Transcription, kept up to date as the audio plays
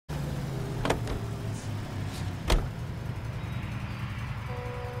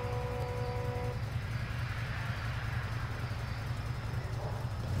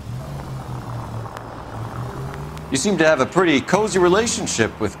You seem to have a pretty cozy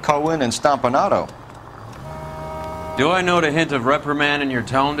relationship with Cohen and Stompanato. Do I note a hint of reprimand in your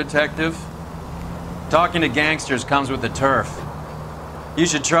tone, Detective? Talking to gangsters comes with the turf. You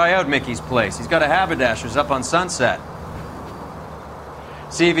should try out Mickey's place. He's got a haberdasher's up on Sunset.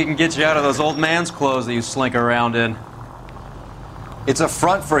 See if he can get you out of those old man's clothes that you slink around in. It's a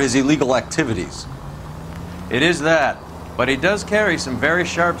front for his illegal activities. It is that, but he does carry some very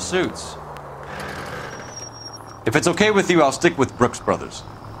sharp suits. If it's okay with you, I'll stick with Brooks Brothers.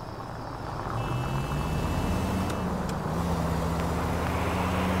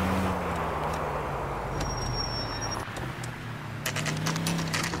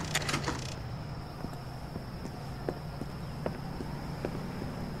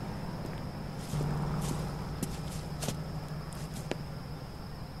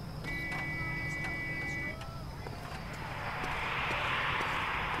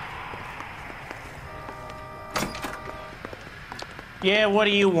 Yeah, what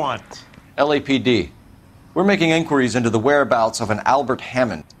do you want? LAPD. We're making inquiries into the whereabouts of an Albert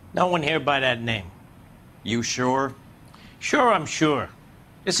Hammond. No one here by that name. You sure? Sure, I'm sure.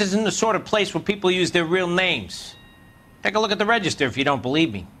 This isn't the sort of place where people use their real names. Take a look at the register if you don't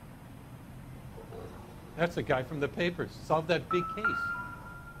believe me. That's the guy from the papers. Solved that big case.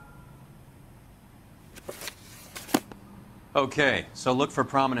 Okay, so look for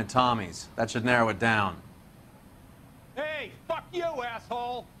prominent Tommies. That should narrow it down. Hey, fuck you,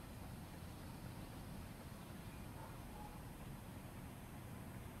 asshole!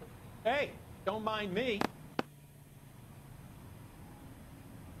 Hey, don't mind me.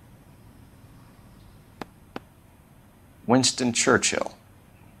 Winston Churchill.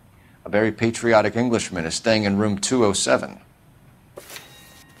 A very patriotic Englishman is staying in room 207.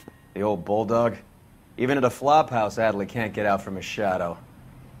 The old bulldog. Even at a flophouse, Adley can't get out from his shadow.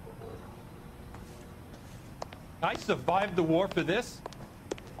 I survived the war for this.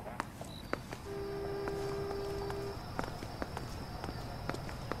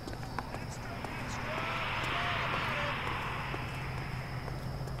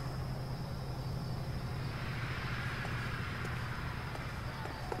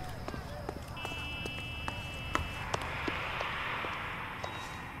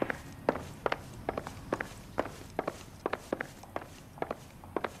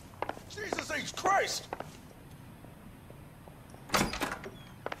 Jesus H. Christ!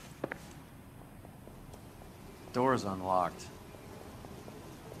 Door's unlocked.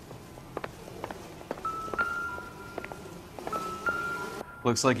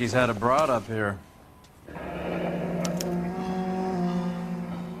 Looks like he's had a broad up here.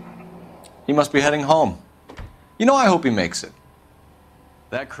 He must be heading home. You know, I hope he makes it.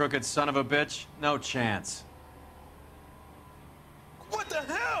 That crooked son of a bitch? No chance. What the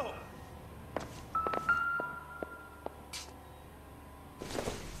hell?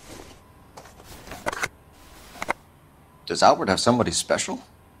 Does Albert have somebody special?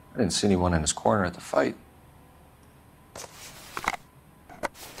 I didn't see anyone in his corner at the fight.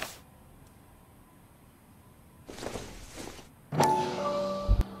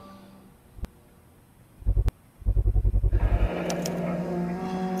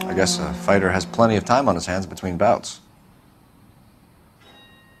 I guess a fighter has plenty of time on his hands between bouts.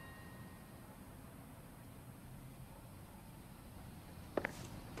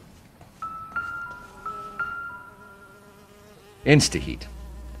 Instaheat.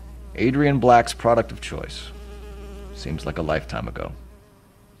 Adrian Black's product of choice. Seems like a lifetime ago.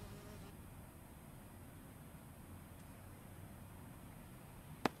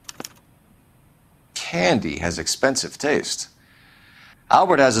 Candy has expensive taste.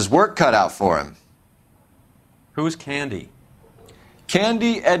 Albert has his work cut out for him. Who's Candy?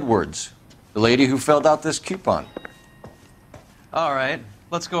 Candy Edwards, the lady who filled out this coupon. All right,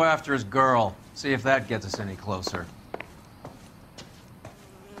 let's go after his girl. See if that gets us any closer.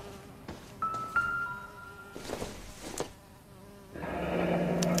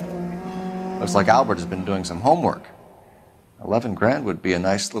 Looks like Albert has been doing some homework. 11 grand would be a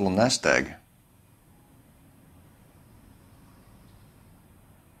nice little nest egg.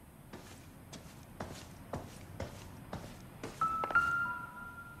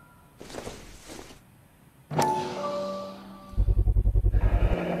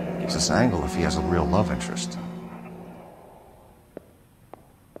 Gives us an angle if he has a real love interest.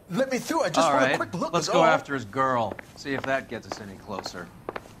 Let me through. I just All want right, a quick look. let's go after his girl. See if that gets us any closer.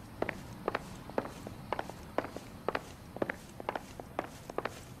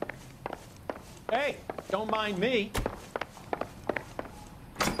 Hey, don't mind me.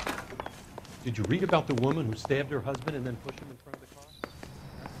 Did you read about the woman who stabbed her husband and then pushed him in front of the car?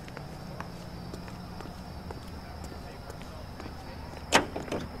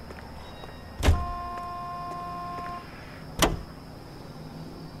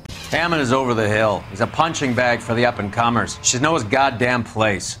 Hammond is over the hill. He's a punching bag for the up-and-comers. Should know his goddamn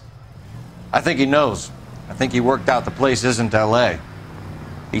place. I think he knows. I think he worked out the place isn't L.A.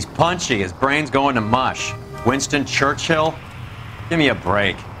 He's punchy. His brain's going to mush. Winston Churchill? Give me a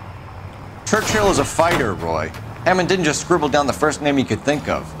break. Churchill is a fighter, Roy. Hammond didn't just scribble down the first name he could think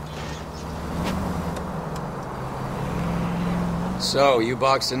of. So, you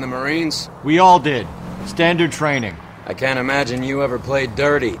boxed in the Marines? We all did. Standard training. I can't imagine you ever played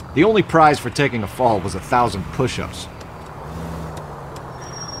dirty. The only prize for taking a fall was 1,000 push-ups.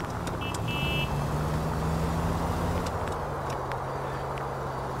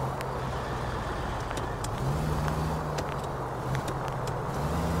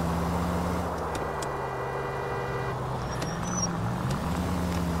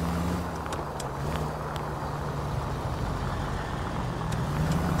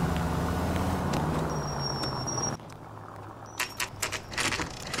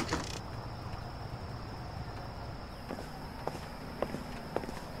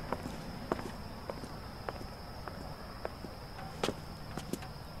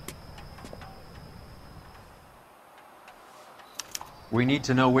 We need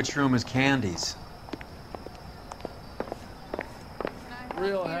to know which room is Candy's.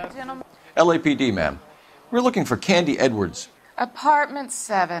 LAPD, ma'am. We're looking for Candy Edwards. Apartment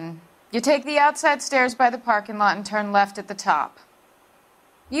 7. You take the outside stairs by the parking lot and turn left at the top.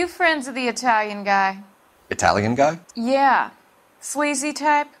 You friends of the Italian guy? Italian guy? Yeah. Sleazy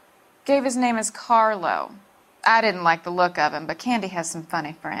type? Gave his name as Carlo. I didn't like the look of him, but Candy has some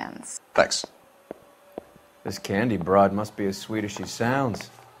funny friends. Thanks. This Candy broad must be as sweet as she sounds.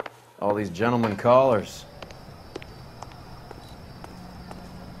 All these gentlemen callers.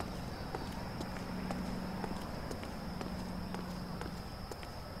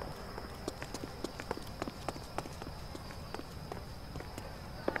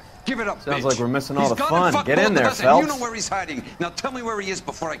 Give it up, Sounds bitch. like we're missing all He's the gone fun. and fucked Get both in of there, us, and Phelps. you know where he's hiding. Now tell me where he is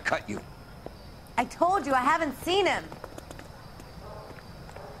before I cut you. I told you I haven't seen him.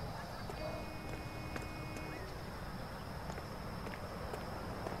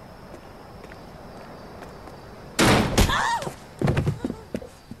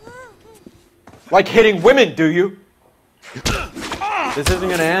 Like hitting women, do you? This isn't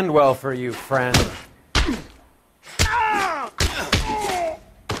gonna end well for you, friend.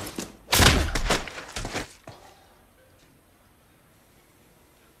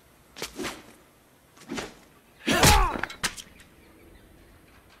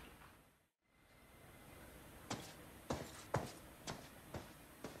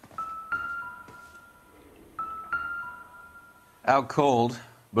 Out cold,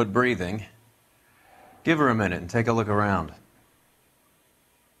 but breathing. Give her a minute and take a look around.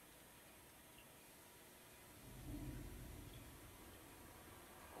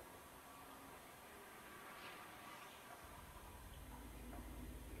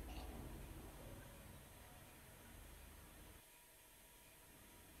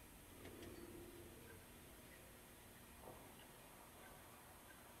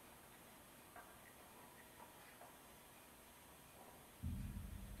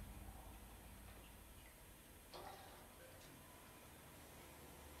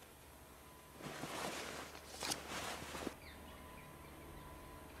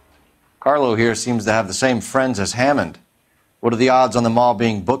 Carlo here seems to have the same friends as Hammond. What are the odds on them all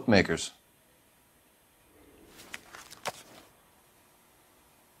being bookmakers?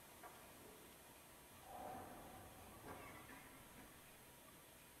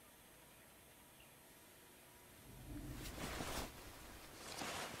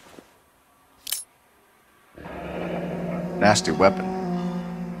 Nasty weapon.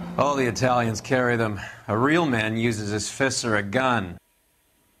 All the Italians carry them. A real man uses his fists or a gun.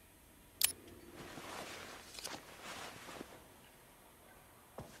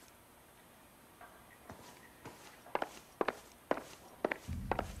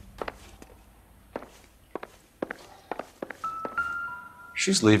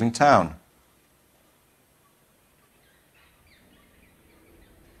 She's leaving town.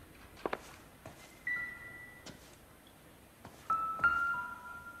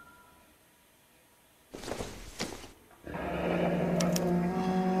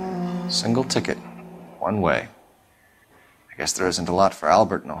 Single ticket, one way. I guess there isn't a lot for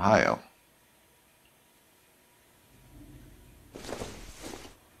Albert in Ohio.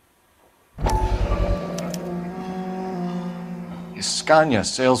 Scania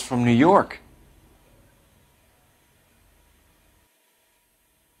sails from New York.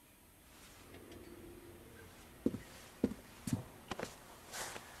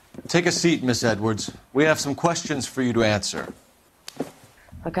 Take a seat, Miss Edwards. We have some questions for you to answer.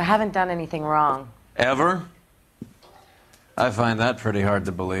 Look, I haven't done anything wrong. Ever? I find that pretty hard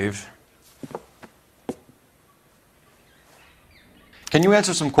to believe. Can you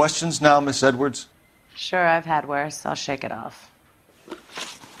answer some questions now, Miss Edwards? Sure, I've had worse. I'll shake it off.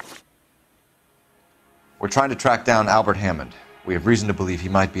 We're trying to track down Albert Hammond. We have reason to believe he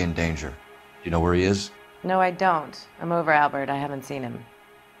might be in danger. Do you know where he is? No, I don't. I'm over Albert. I haven't seen him.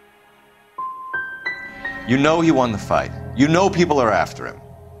 You know he won the fight. You know people are after him.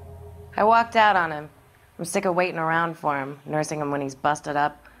 I walked out on him. I'm sick of waiting around for him, nursing him when he's busted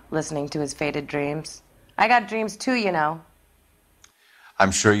up, listening to his faded dreams. I got dreams too, you know.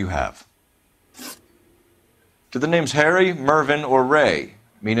 I'm sure you have. Do the names Harry, Mervyn, or Ray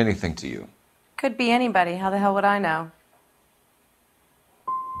mean anything to you? Could be anybody. How the hell would I know?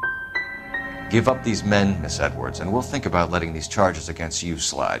 Give up these men, Miss Edwards, and we'll think about letting these charges against you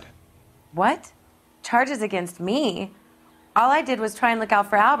slide. What? Charges against me? All I did was try and look out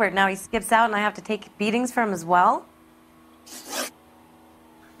for Albert. Now he skips out and I have to take beatings for him as well?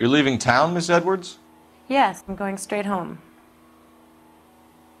 You're leaving town, Miss Edwards? Yes, I'm going straight home.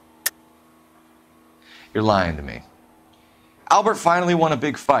 You're lying to me. Albert finally won a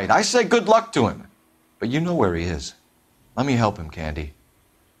big fight. I say good luck to him. But you know where he is. Let me help him, Candy.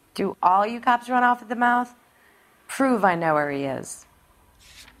 Do all you cops run off at the mouth? Prove I know where he is.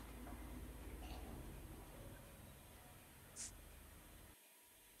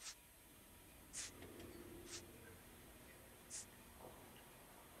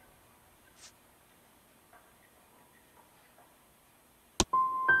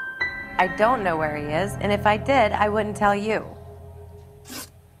 I don't know where he is, and if I did, I wouldn't tell you.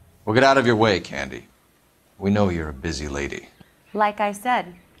 Well, get out of your way, Candy. We know you're a busy lady. Like I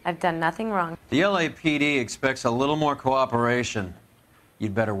said, I've done nothing wrong. The LAPD expects a little more cooperation.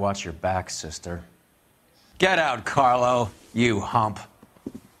 You'd better watch your back, sister. Get out, Carlo, you hump.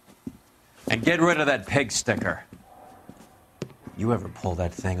 And get rid of that pig sticker. You ever pull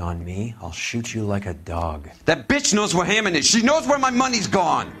that thing on me, I'll shoot you like a dog. That bitch knows where Hammond is. She knows where my money's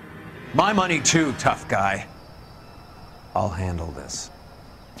gone. My money too, tough guy. I'll handle this.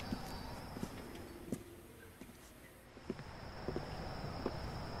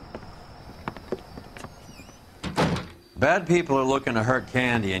 Bad people are looking to hurt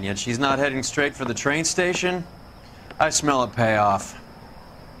Candy, and yet she's not heading straight for the train station? I smell a payoff.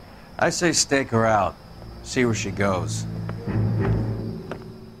 I say stake her out. See where she goes.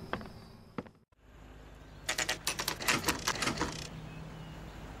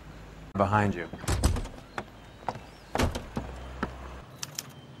 Behind you.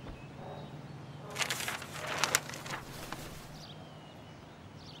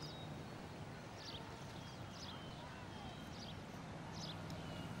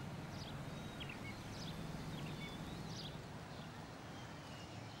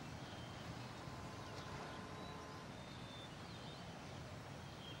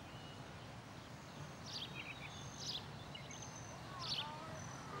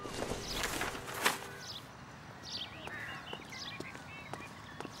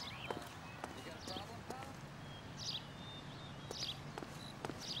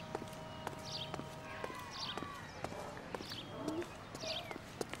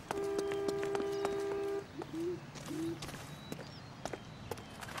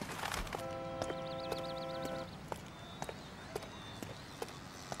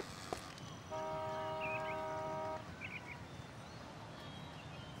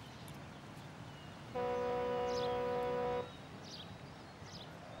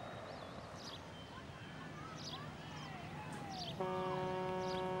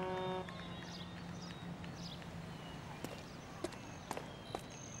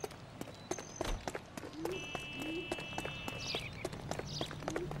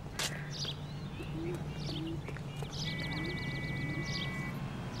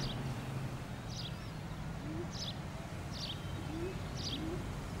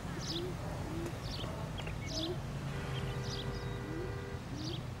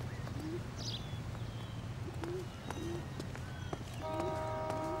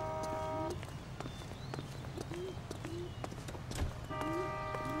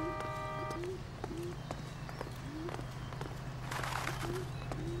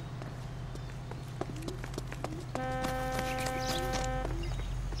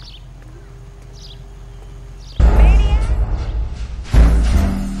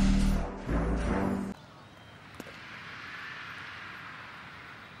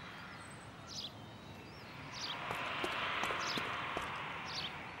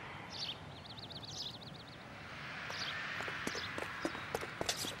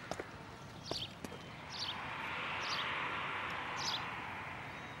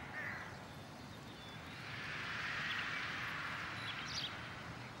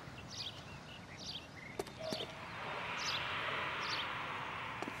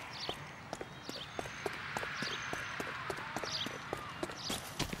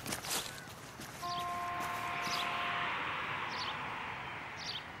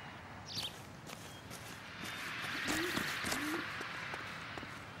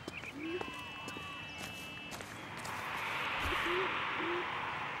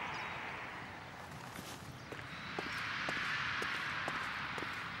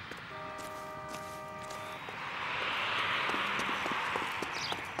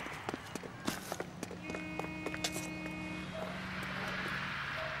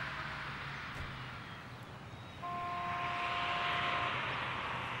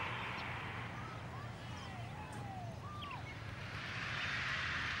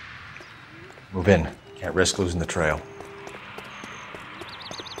 Move in. Can't risk losing the trail.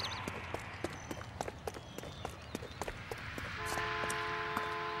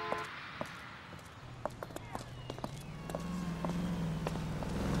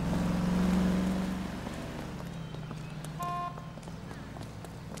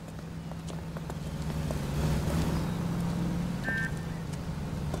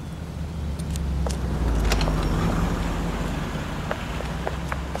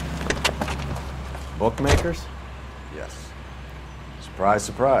 Bookmakers? Yes. Surprise,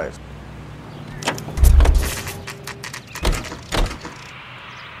 surprise.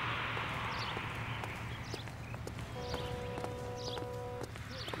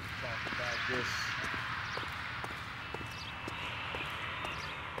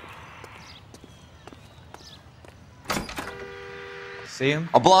 See him?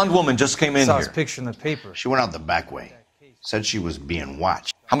 A blonde woman just came in Saw here. his picture in the paper. She went out the back way. Said she was being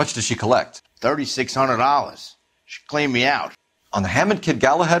watched. How much did she collect? $3,600. She cleaned me out. On the Hammond Kid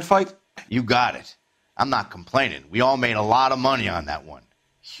Galahad fight? You got it. I'm not complaining. We all made a lot of money on that one.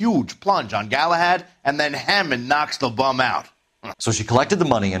 Huge plunge on Galahad, and then Hammond knocks the bum out. So she collected the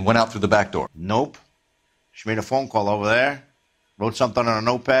money and went out through the back door? Nope. She made a phone call over there, wrote something on a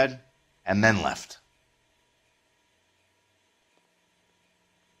notepad, and then left.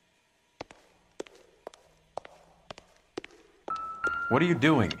 What are you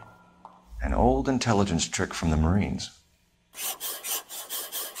doing? An old intelligence trick from the Marines.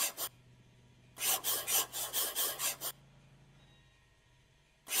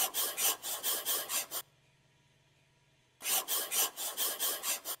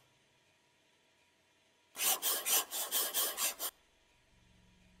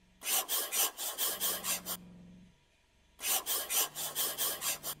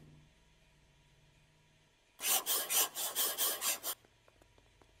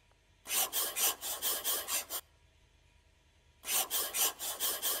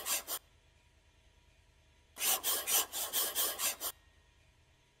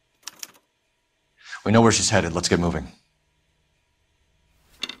 We know where she's headed. Let's get moving.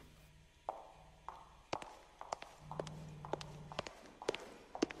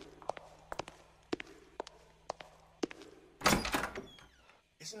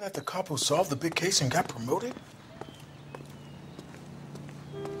 Isn't that the cop who solved the big case and got promoted?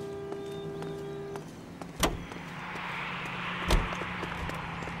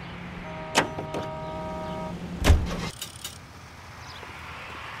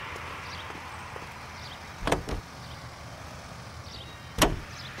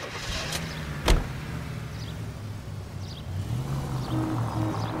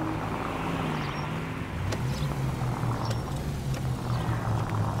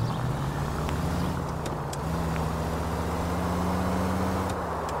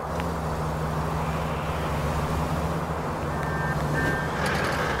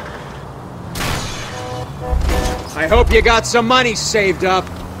 I hope you got some money saved up.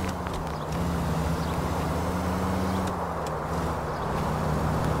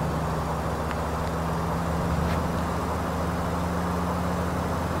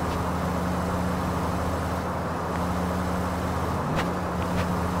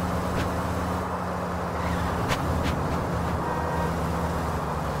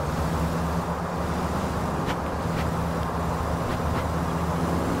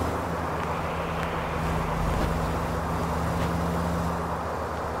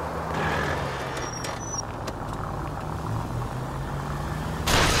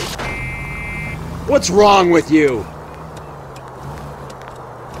 What's wrong with you?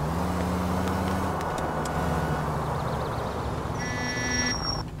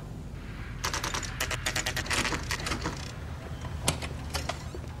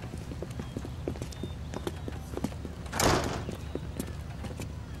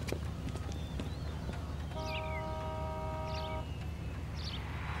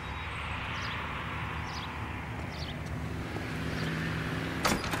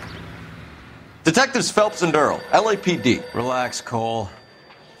 Detectives Phelps and Earl, LAPD. Relax, Cole.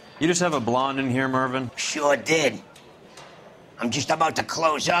 You just have a blonde in here, Mervyn? Sure did. I'm just about to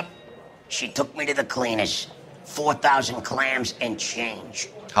close up. She took me to the cleaners. 4,000 clams and change.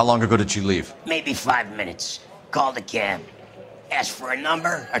 How long ago did she leave? Maybe 5 minutes. Called a cab. Asked for a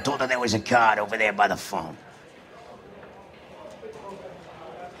number. I told her there was a card over there by the phone.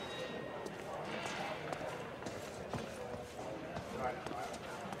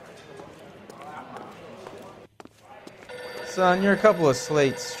 Son, you're a couple of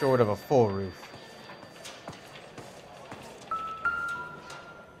slates short of a full roof.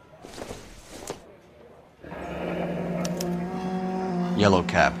 Yellow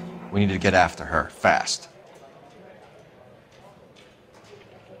cab. We need to get after her, fast.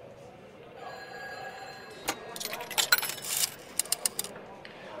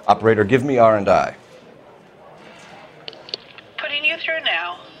 Operator, give me R&I. Putting you through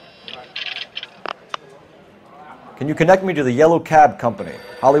now. Can you connect me to the Yellow Cab Company,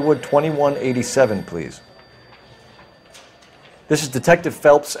 Hollywood 2187, please? This is Detective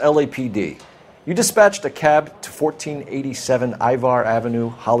Phelps, LAPD. You dispatched a cab to 1487 Ivar Avenue,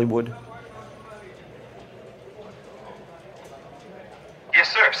 Hollywood?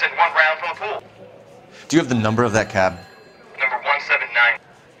 Yes, sir. Send one round from the pool. Do you have the number of that cab? Number 179.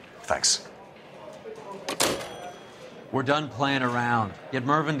 Thanks. We're done playing around. Get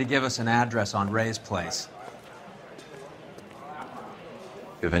Mervyn to give us an address on Ray's place.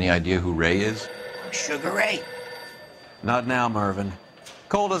 You have any idea who Ray is? Sugar Ray? Not now, Mervyn.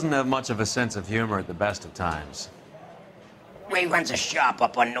 Cole doesn't have much of a sense of humor at the best of times. Ray runs a shop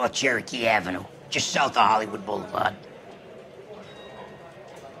up on North Cherokee Avenue, just south of Hollywood Boulevard.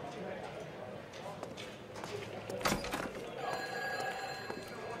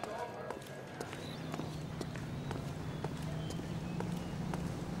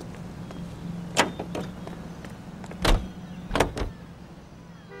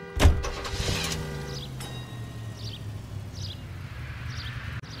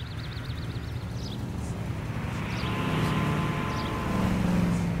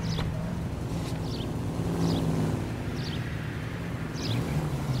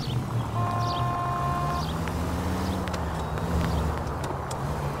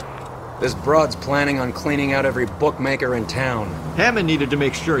 This broad's planning on cleaning out every bookmaker in town. Hammond needed to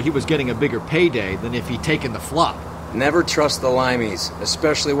make sure he was getting a bigger payday than if he'd taken the flop. Never trust the limeys,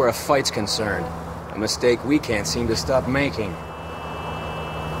 especially where a fight's concerned. A mistake we can't seem to stop making.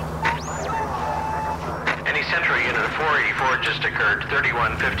 Any Central Unit of 484 just occurred.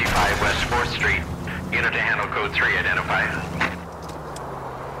 3155 West 4th Street. Unit to handle code 3 identify.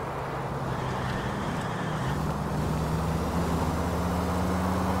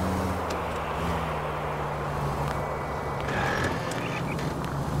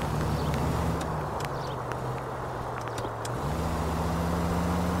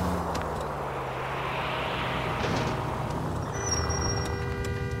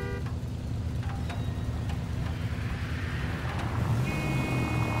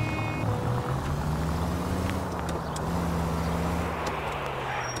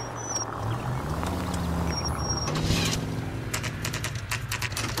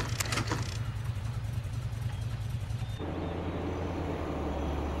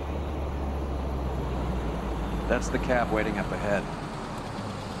 That's the cab waiting up ahead.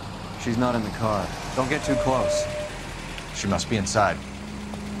 She's not in the car. Don't get too close. She must be inside.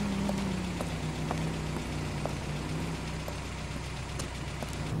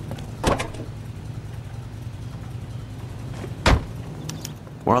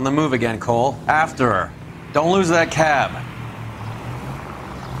 We're on the move again, Cole. After her. Don't lose that cab.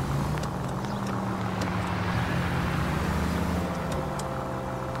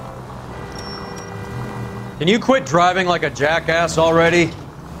 Can you quit driving like a jackass already?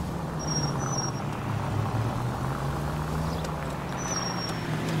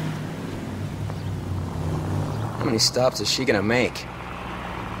 How many stops is she gonna make?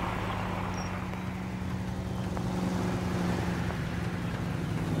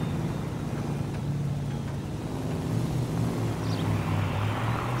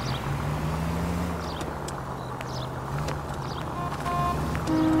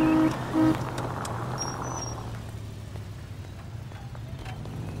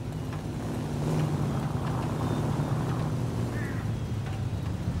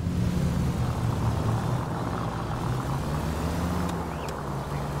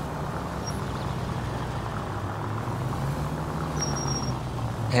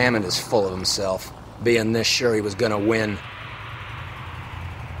 Hammond is full of himself, being this sure he was gonna win.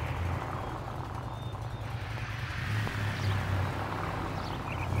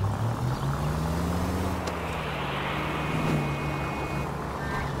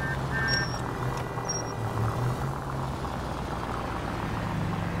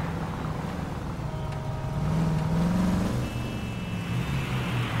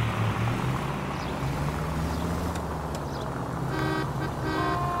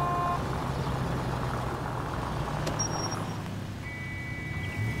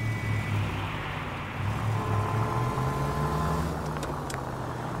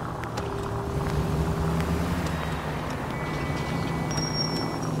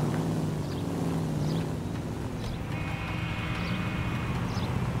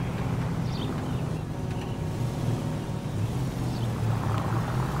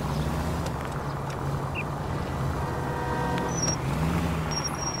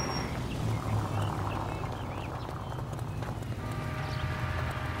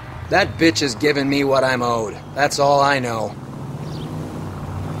 That bitch has given me what I'm owed. That's all I know.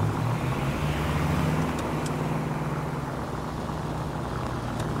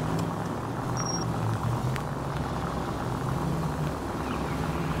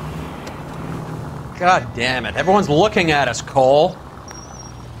 God damn it. Everyone's looking at us, Cole.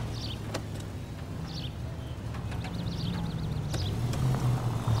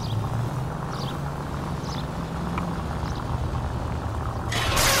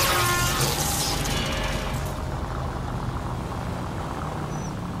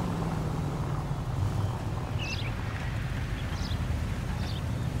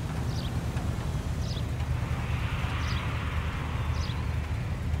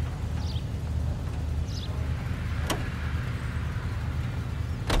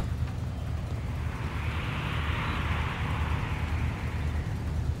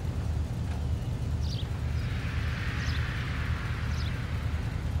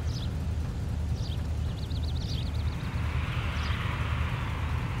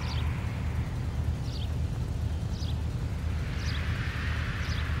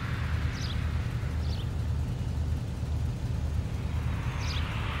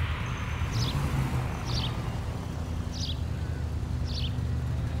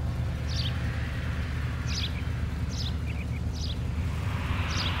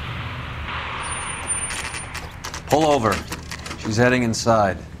 Pull over. She's heading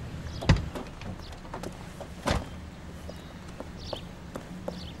inside.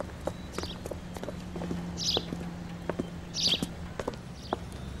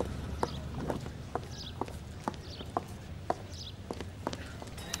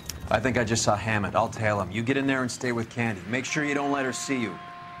 I think I just saw Hammond. I'll tail him. You get in there and stay with Candy. Make sure you don't let her see you.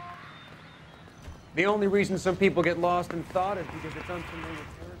 The only reason some people get lost in thought is because it's unfamiliar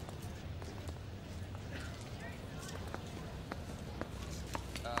territory.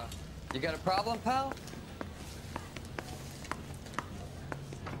 You got a problem, pal?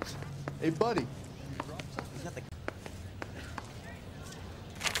 Hey, buddy.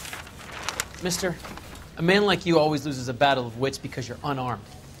 Mister, a man like you always loses a battle of wits because you're unarmed.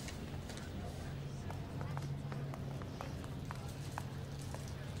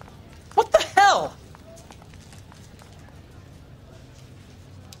 What the hell?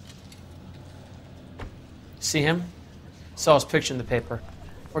 See him? Saw his picture in the paper.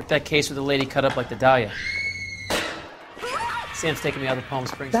 Worked that case with a lady cut up like the Dahlia. Sam's taking me out of Palm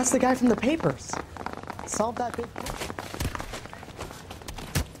Springs. That's the guy from the papers. Solved that big...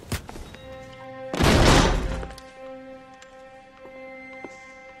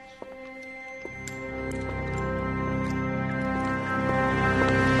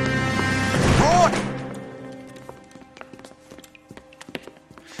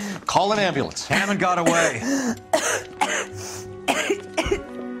 Call an ambulance. Hammond got away.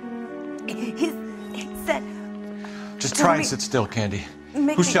 He said... Just try and sit still, Candy.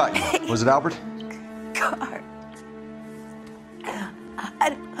 Who shot you? Was it Albert? Car.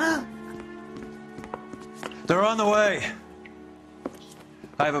 They're on the way.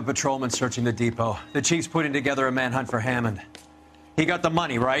 I have a patrolman searching the depot. The chief's putting together a manhunt for Hammond. He got the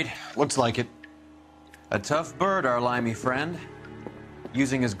money, right? Looks like it. A tough bird, our limey friend.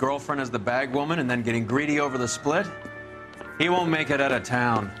 Using his girlfriend as the bag woman and then getting greedy over the split? He won't make it out of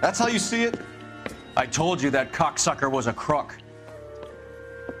town. That's how you see it? I told you that cocksucker was a crook.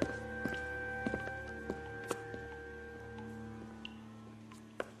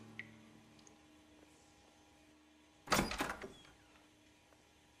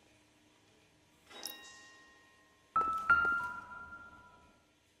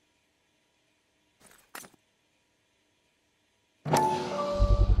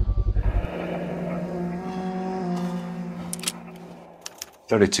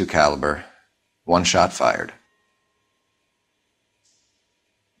 .32 caliber. One shot fired.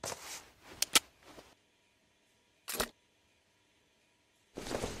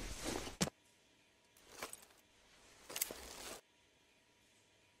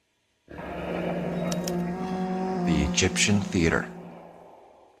 The Egyptian Theater.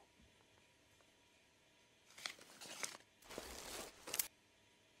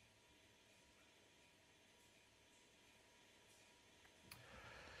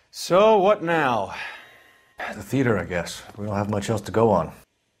 So, what now? The theater, I guess. We don't have much else to go on.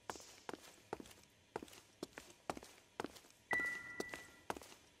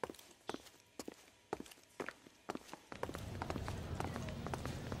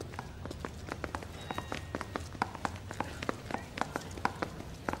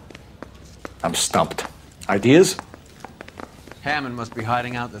 I'm stumped. Ideas? Hammond must be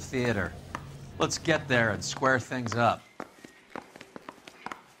hiding out in the theater. Let's get there and square things up.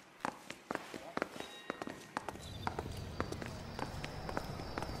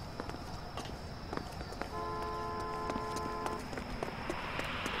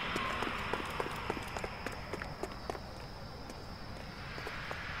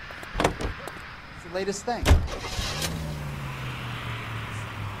 latest thing.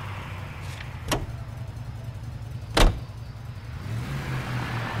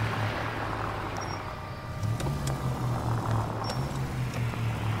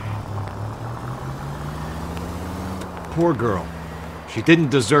 Poor girl. She didn't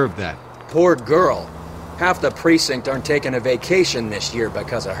deserve that. Poor girl. Half the precinct aren't taking a vacation this year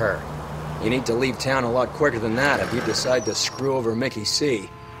because of her. You need to leave town a lot quicker than that if you decide to screw over Mickey C.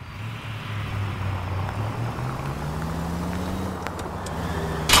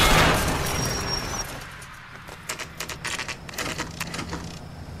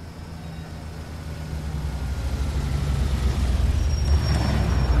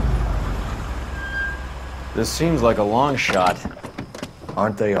 This seems like a long shot.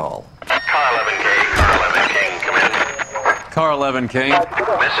 Aren't they all? Car 11K, Car 11 King, come in. Car 11 King.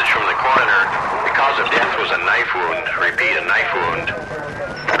 Message from the coroner. The cause of death was a knife wound. Repeat, a knife wound.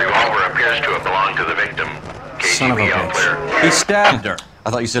 The revolver appears to have belonged to the victim. Son of a KGB all clear. bitch. He stabbed her.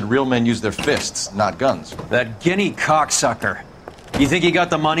 I thought you said real men use their fists, not guns. That guinea cocksucker. You think he got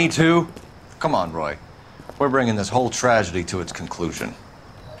the money too? Come on, Roy. We're bringing this whole tragedy to its conclusion.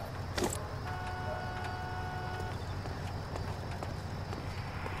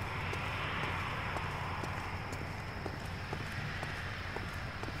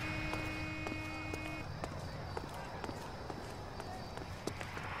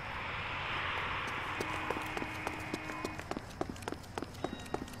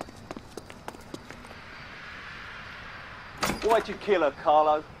 Why'd you kill her,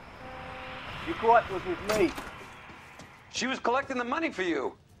 Carlo? Your gripe was with me. She was collecting the money for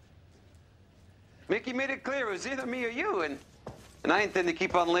you. Mickey made it clear it was either me or you, and I intend to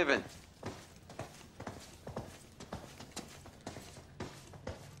keep on living.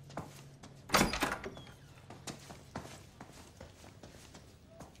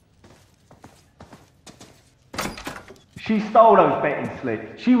 She stole those betting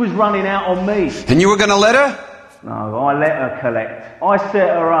slips. She was running out on me. And you were gonna let her? No, I let her collect. I set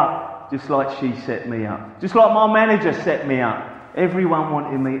her up, just like she set me up. Just like my manager set me up. Everyone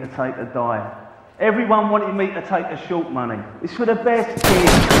wanted me to take a dive. Everyone wanted me to take the short money. It's for the best,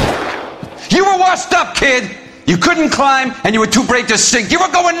 kid. You were washed up, kid! You couldn't climb, and you were too brave to sink. You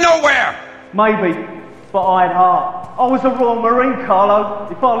were going nowhere! Maybe, but I had heart. I was a Royal Marine, Carlo.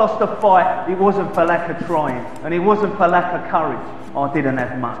 If I lost a fight, it wasn't for lack of trying, and it wasn't for lack of courage. I didn't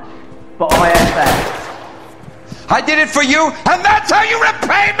have much, but I had that. I did it for you, and that's how you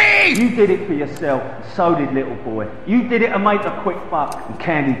repay me! You did it for yourself, so did little boy. You did it to make a quick buck, and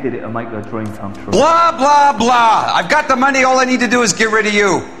Candy did it to make her dream come true. Blah, blah, blah. I've got the money, all I need to do is get rid of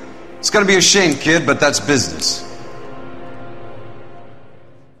you. It's gonna be a shame, kid, but that's business.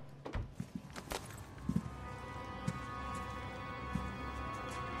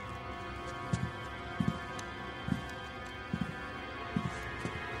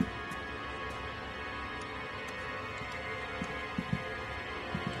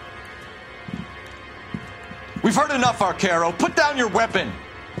 We've heard enough, Arcaro. Put down your weapon.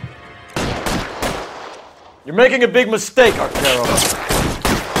 You're making a big mistake, Arcaro.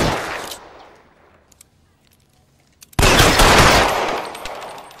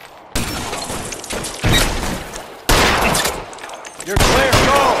 You're clear,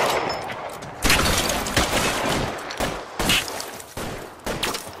 go!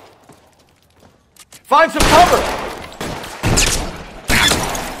 Find some cover!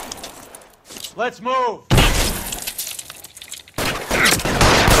 Let's move!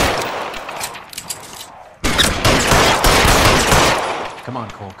 Come on,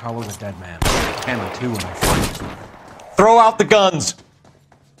 Cole. Carlo's a dead man. Handle two when I find him. Throw out the guns.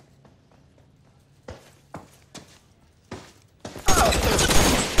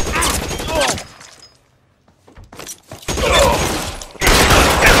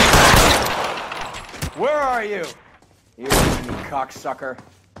 Where are you? You cocksucker.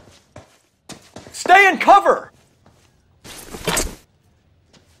 Stay in cover!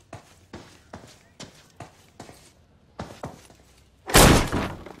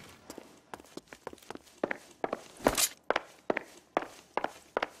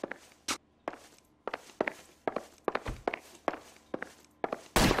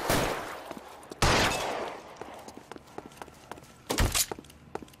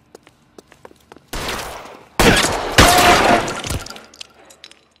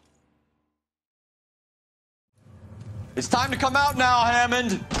 It's time to come out now,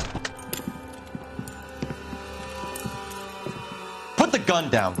 Hammond. Put the gun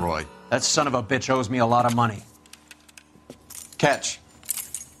down, Roy. That son of a bitch owes me a lot of money. Catch.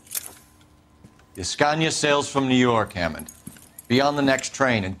 Escania sails from New York, Hammond. Be on the next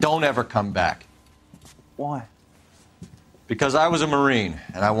train and don't ever come back. Why? Because I was a Marine,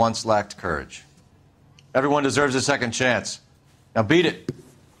 and I once lacked courage. Everyone deserves a second chance. Now beat it.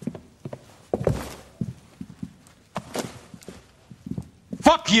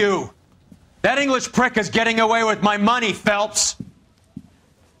 Fuck you! That English prick is getting away with my money, Phelps!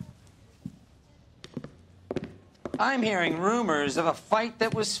 I'm hearing rumors of a fight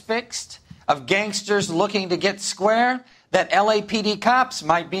that was fixed, of gangsters looking to get square, that LAPD cops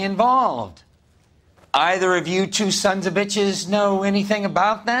might be involved. Either of you two sons of bitches know anything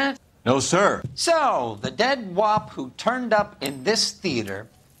about that? No, sir. So, the dead wop who turned up in this theater,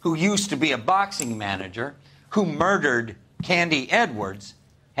 who used to be a boxing manager, who murdered Candy Edwards,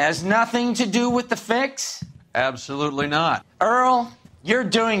 has nothing to do with the fix? Absolutely not. Earl, you're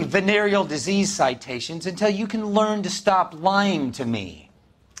doing venereal disease citations until you can learn to stop lying to me.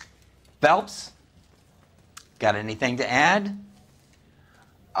 Phelps, got anything to add?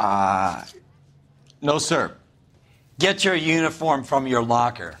 No, sir. Get your uniform from your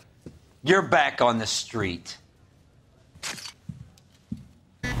locker. You're back on the street.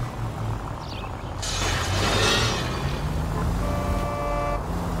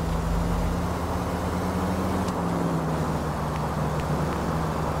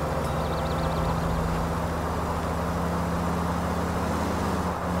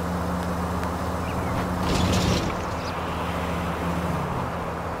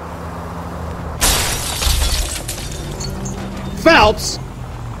 Phelps!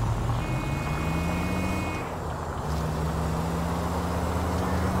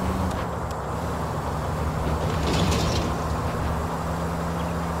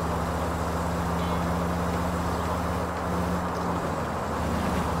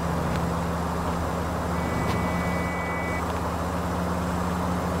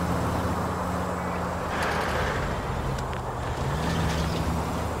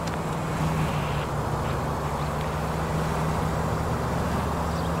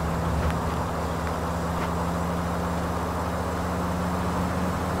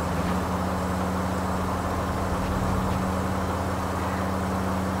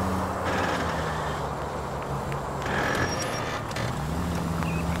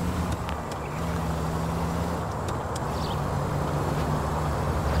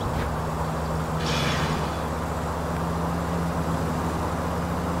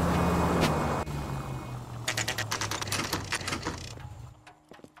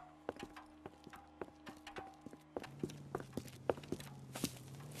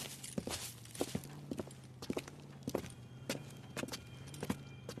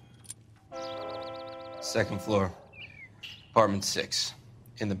 Second floor, apartment 6,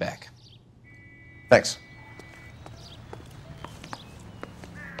 in the back. Thanks.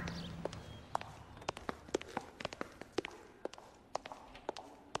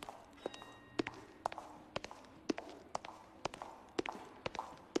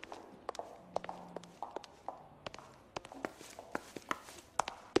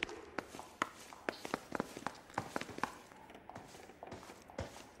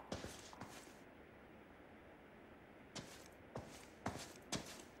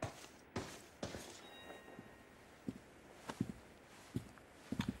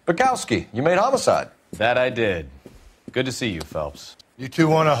 Bukowski, you made homicide. That I did. Good to see you, Phelps. You two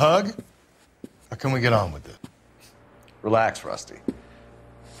want a hug? Or can we get on with it? Relax, Rusty.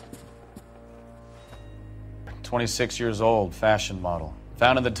 26 years old, fashion model.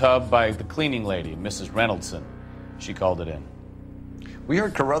 Found in the tub by the cleaning lady, Mrs. Reynoldson. She called it in. We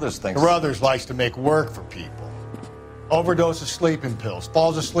heard Carruthers thinks... Carruthers likes to make work for people. Overdose of sleeping pills.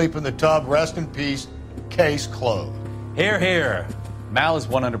 Falls asleep in the tub. Rest in peace. Case closed. Here, here. Mal is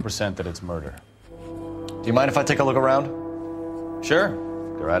 100% that it's murder. Do you mind if I take a look around? Sure.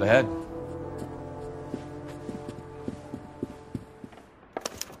 Go right ahead.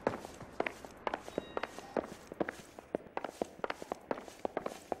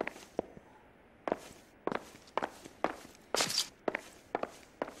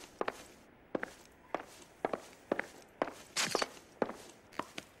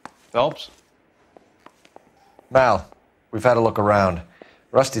 Phelps? Mal, we've had a look around.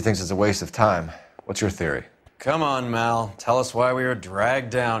 Rusty thinks it's a waste of time. What's your theory? Come on, Mal. Tell us why we were dragged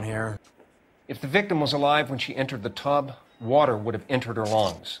down here. If the victim was alive when she entered the tub, water would have entered her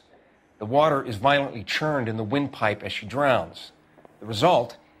lungs. The water is violently churned in the windpipe as she drowns. The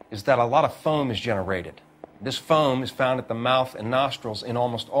result is that a lot of foam is generated. This foam is found at the mouth and nostrils in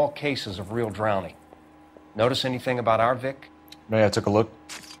almost all cases of real drowning. Notice anything about our Vic? May I took a look?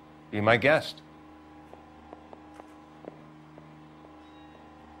 Be my guest.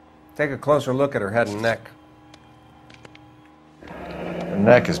 Take a closer look at her head and neck. Her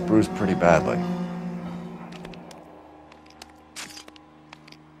neck is bruised pretty badly.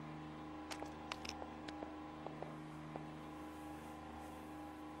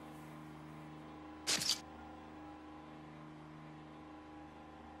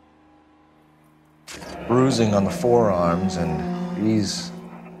 Bruising on the forearms, and these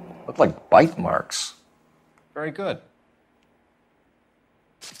look like bite marks. Very good.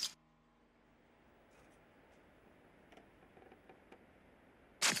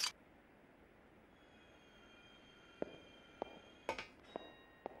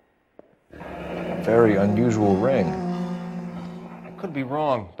 Very unusual ring. I could be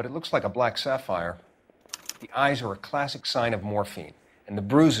wrong, but it looks like a black sapphire. The eyes are a classic sign of morphine, and the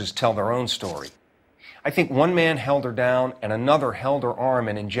bruises tell their own story. I think one man held her down and another held her arm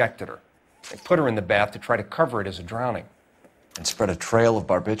and injected her. They put her in the bath to try to cover it as a drowning. And spread a trail of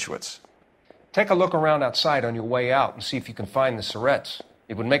barbiturates. Take a look around outside on your way out and see if you can find the syrettes.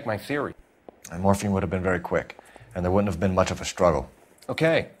 It would make my theory. And morphine would have been very quick, and there wouldn't have been much of a struggle.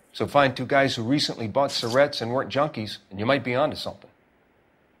 Okay, so find two guys who recently bought syrettes and weren't junkies, and you might be onto something.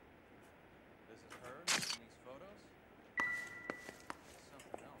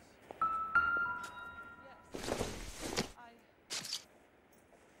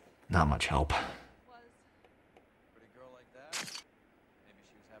 Not much help.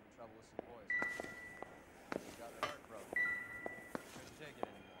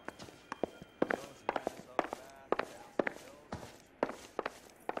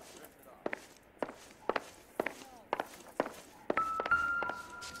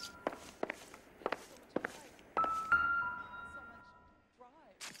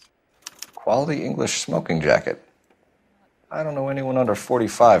 Quality English smoking jacket. I don't know anyone under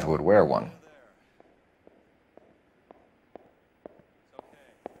 45 who would wear one.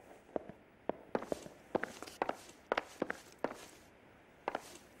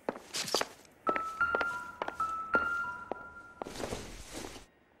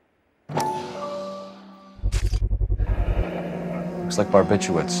 Looks like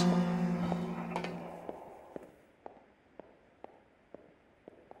barbiturates.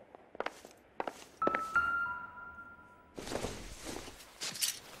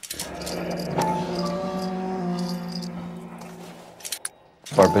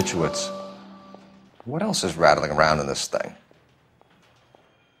 Barbiturates. What else is rattling around in this thing?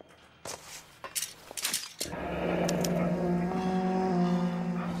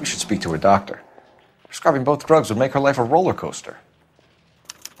 We should speak to her doctor. Prescribing both drugs would make her life a roller coaster.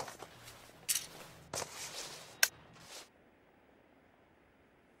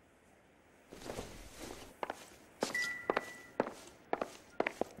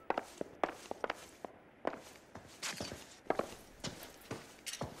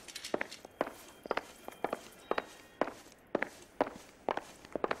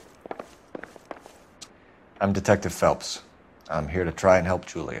 I'm Detective Phelps. I'm here to try and help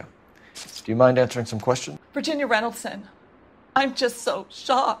Julia. Do you mind answering some questions? Virginia Reynoldson, I'm just so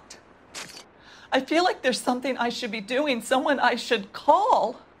shocked. I feel like there's something I should be doing, someone I should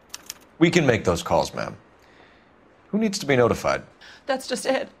call. We can make those calls, ma'am. Who needs to be notified? That's just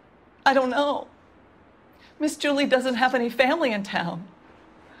it. I don't know. Miss Julie doesn't have any family in town.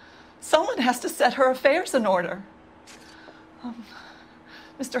 Someone has to set her affairs in order.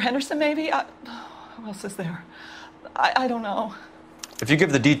 Mr. Henderson, maybe? Who else is there? I don't know. If you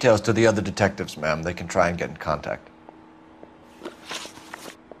give the details to the other detectives, ma'am, they can try and get in contact.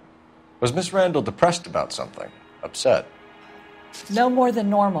 Was Miss Randall depressed about something? Upset? No more than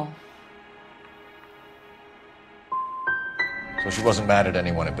normal. So she wasn't mad at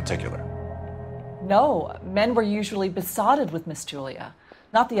anyone in particular? No, men were usually besotted with Miss Julia,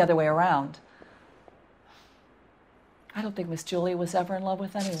 not the other way around. I don't think Miss Julia was ever in love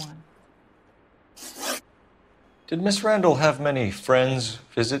with anyone. Did Miss Randall have many friends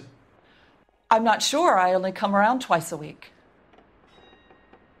visit? I'm not sure. I only come around twice a week.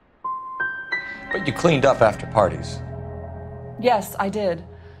 But you cleaned up after parties. Yes, I did.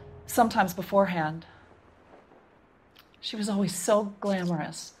 Sometimes beforehand. She was always so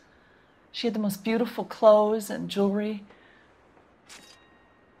glamorous. She had the most beautiful clothes and jewelry.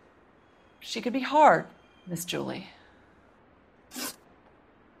 She could be hard, Miss Julie.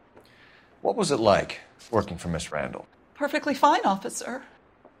 What was it like working for Miss Randall? Perfectly fine, officer.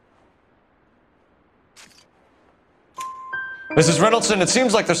 Mrs. Reynoldson, it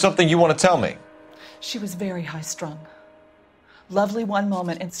seems like there's something you want to tell me. She was very high-strung. Lovely one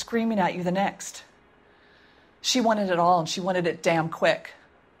moment and screaming at you the next. She wanted it all, and she wanted it damn quick.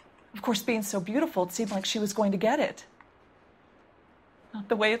 Of course, being so beautiful, it seemed like she was going to get it. Not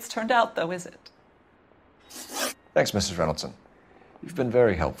the way it's turned out, though, is it? Thanks, Mrs. Reynoldson. You've been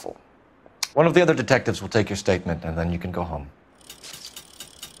very helpful. One of the other detectives will take your statement, and then you can go home.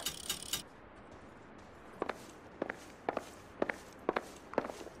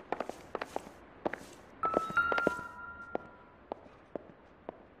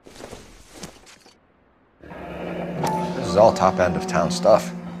 all top end of town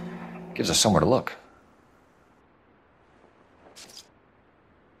stuff. Gives us somewhere to look.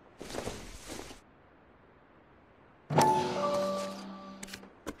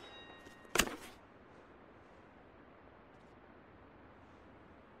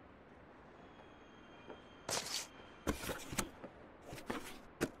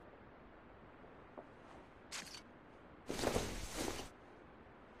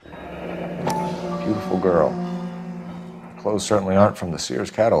 Beautiful girl. Clothes certainly aren't from the Sears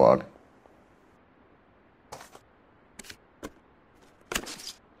catalog.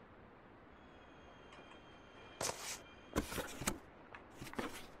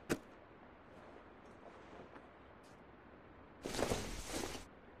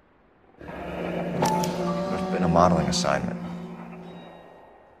 There's been a modeling assignment.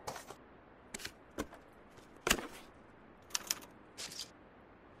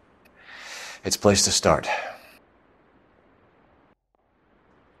 It's a place to start.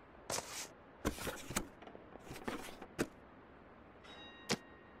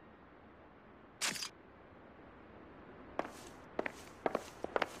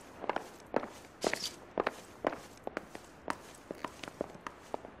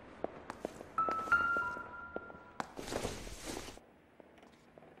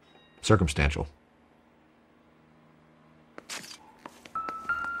 Circumstantial.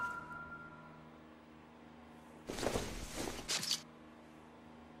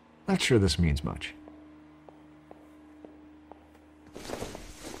 Not sure this means much.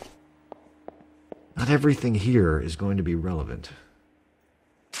 Not everything here is going to be relevant.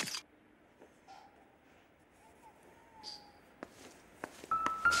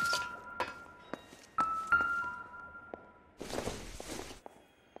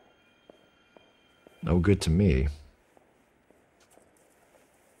 No good to me.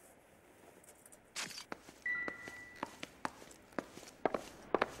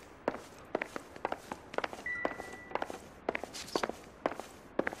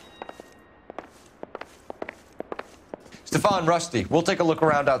 Stefan, Rusty, we'll take a look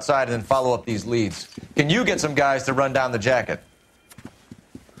around outside and then follow up these leads. Can you get some guys to run down the jacket?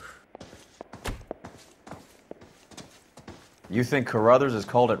 You think Carruthers has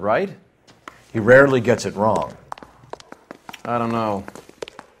called it right? He rarely gets it wrong. I don't know.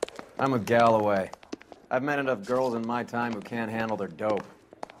 I'm with Galloway. I've met enough girls in my time who can't handle their dope.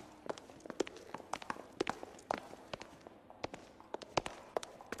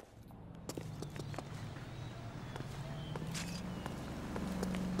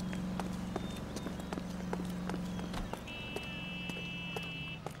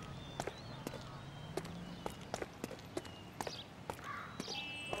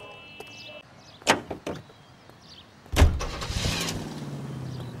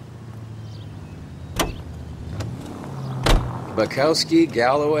 Bukowski,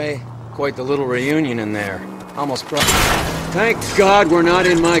 Galloway, quite the little reunion in there. Almost brought... Thank God we're not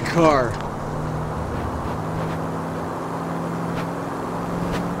in my car.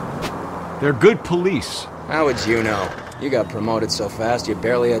 They're good police. How would you know? You got promoted so fast you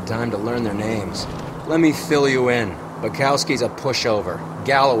barely had time to learn their names. Let me fill you in. Bukowski's a pushover.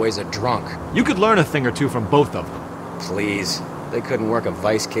 Galloway's a drunk. You could learn a thing or two from both of them. Please. They couldn't work a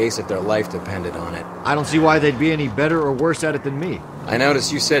vice case if their life depended on it. I don't see why they'd be any better or worse at it than me. I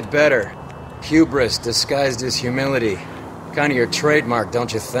noticed you said better. Hubris disguised as humility. Kind of your trademark,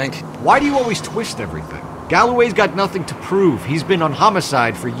 don't you think? Why do you always twist everything? Galloway's got nothing to prove. He's been on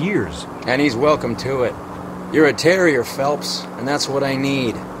homicide for years. And he's welcome to it. You're a terrier, Phelps, and that's what I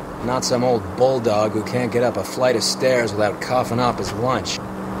need. Not some old bulldog who can't get up a flight of stairs without coughing up his lunch.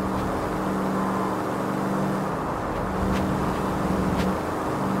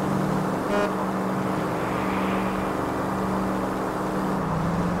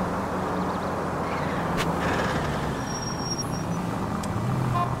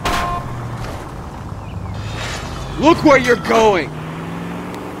 Look where you're going!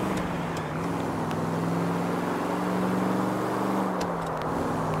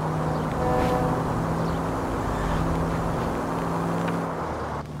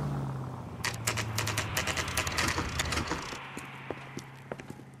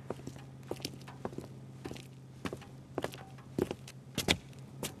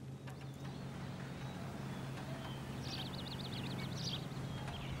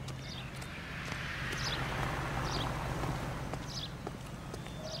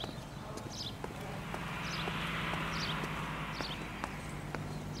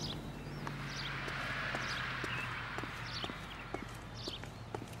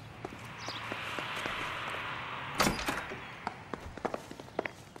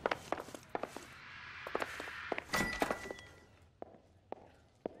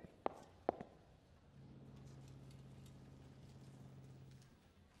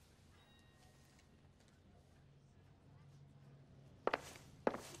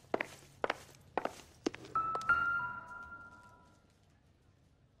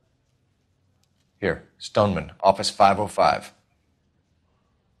 Here, Stoneman, office 505.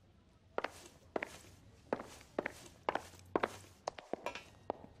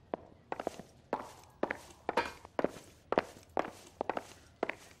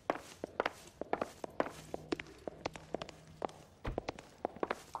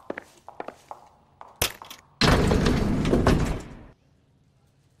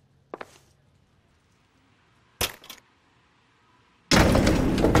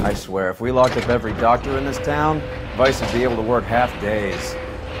 I swear, if we locked up every doctor in this town, Vice would be able to work half days.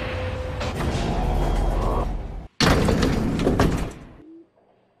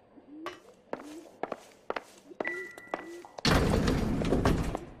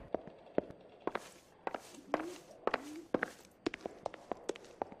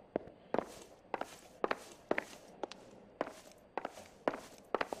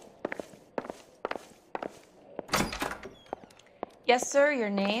 Yes, sir, your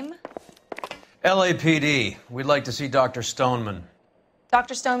name? LAPD. We'd like to see Dr. Stoneman.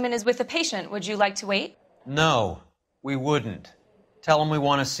 Dr. Stoneman is with a patient. Would you like to wait? No, we wouldn't. Tell him we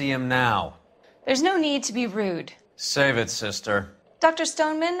want to see him now. There's no need to be rude. Save it, sister. Dr.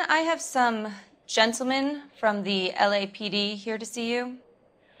 Stoneman, I have some gentlemen from the LAPD here to see you.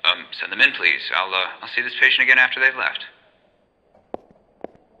 Send them in, please. I'll see this patient again after they've left.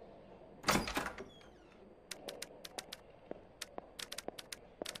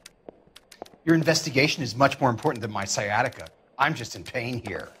 Your investigation is much more important than my sciatica. I'm just in pain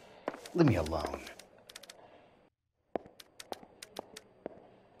here. Leave me alone.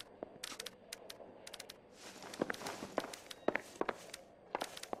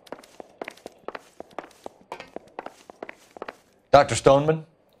 Dr. Stoneman,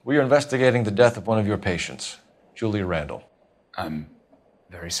 we are investigating the death of one of your patients, Julia Randall. I'm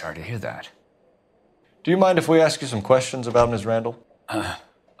very sorry to hear that. Do you mind if we ask you some questions about Ms. Randall?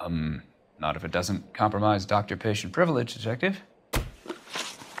 Not if it doesn't compromise doctor-patient privilege, Detective.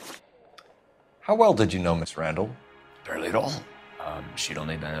 How well did you know Miss Randall? Barely at all. She'd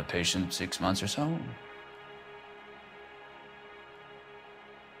only been a patient 6 months or so.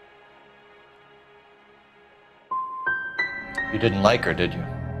 You didn't like her, did you?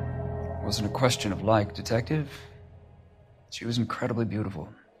 It wasn't a question of like, Detective. She was incredibly beautiful.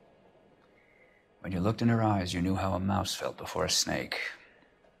 When you looked in her eyes, you knew how a mouse felt before a snake.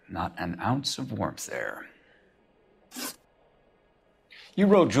 Not an ounce of warmth there. You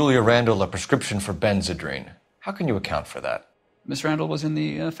wrote Julia Randall a prescription for Benzedrine. How can you account for that? Miss Randall was in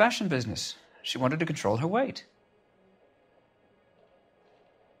the fashion business. She wanted to control her weight.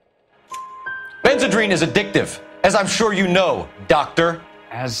 Benzedrine is addictive, as I'm sure you know, Doctor.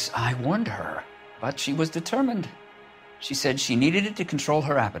 As I warned her, but she was determined. She said she needed it to control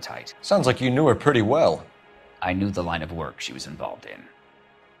her appetite. Sounds like you knew her pretty well. I knew the line of work she was involved in.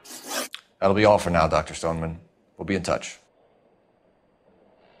 That'll be all for now, Dr. Stoneman. We'll be in touch.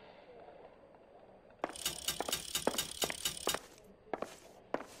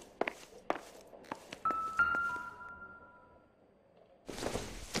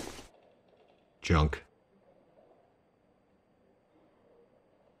 Junk.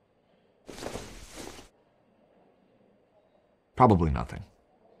 Probably nothing.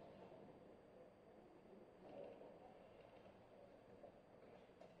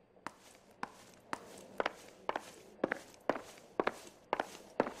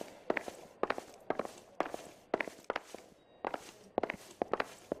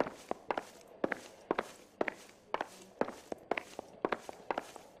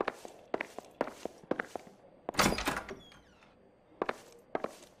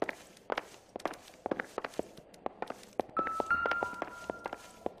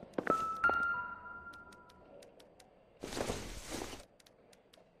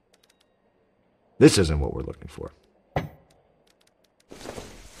 This isn't what we're looking for.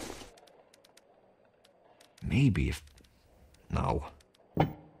 Maybe if... No.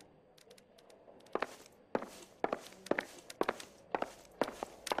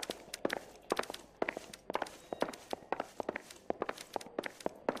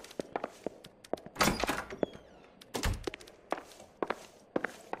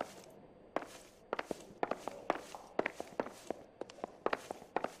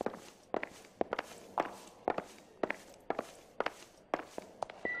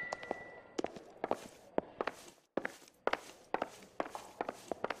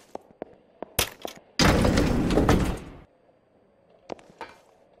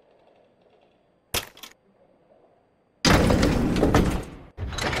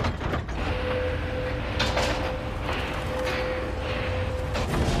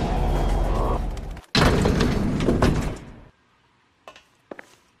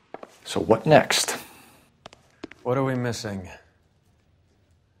 So what next? What are we missing?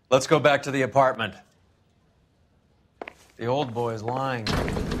 Let's go back to the apartment. The old boy's lying.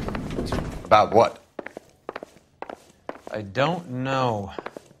 About what? I don't know.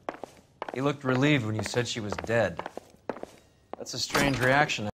 He looked relieved when you said she was dead. That's a strange reaction.